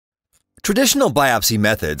Traditional biopsy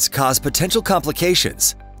methods cause potential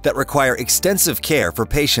complications that require extensive care for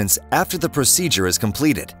patients after the procedure is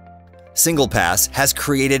completed. Singlepass has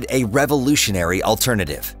created a revolutionary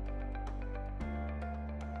alternative.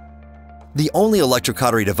 The only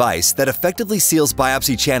electrocautery device that effectively seals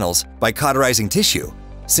biopsy channels by cauterizing tissue,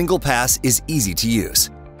 Singlepass is easy to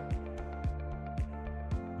use.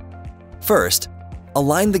 First,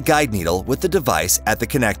 align the guide needle with the device at the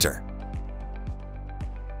connector.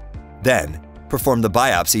 Then, perform the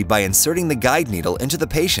biopsy by inserting the guide needle into the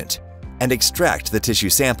patient and extract the tissue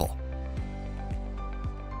sample.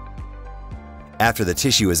 After the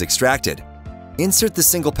tissue is extracted, insert the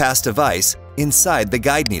Singlepass device inside the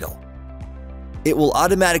guide needle. It will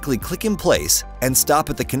automatically click in place and stop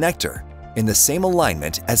at the connector in the same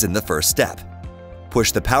alignment as in the first step.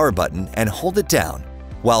 Push the power button and hold it down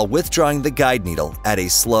while withdrawing the guide needle at a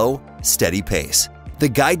slow, steady pace. The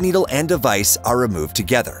guide needle and device are removed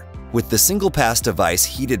together, with the Singlepass device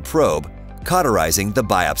heated probe cauterizing the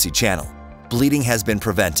biopsy channel. Bleeding has been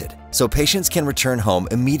prevented, so patients can return home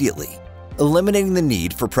immediately, eliminating the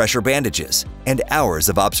need for pressure bandages and hours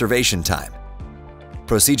of observation time.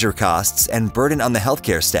 Procedure costs and burden on the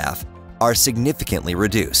healthcare staff are significantly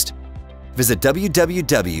reduced. Visit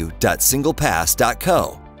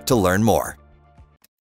www.singlepass.co to learn more.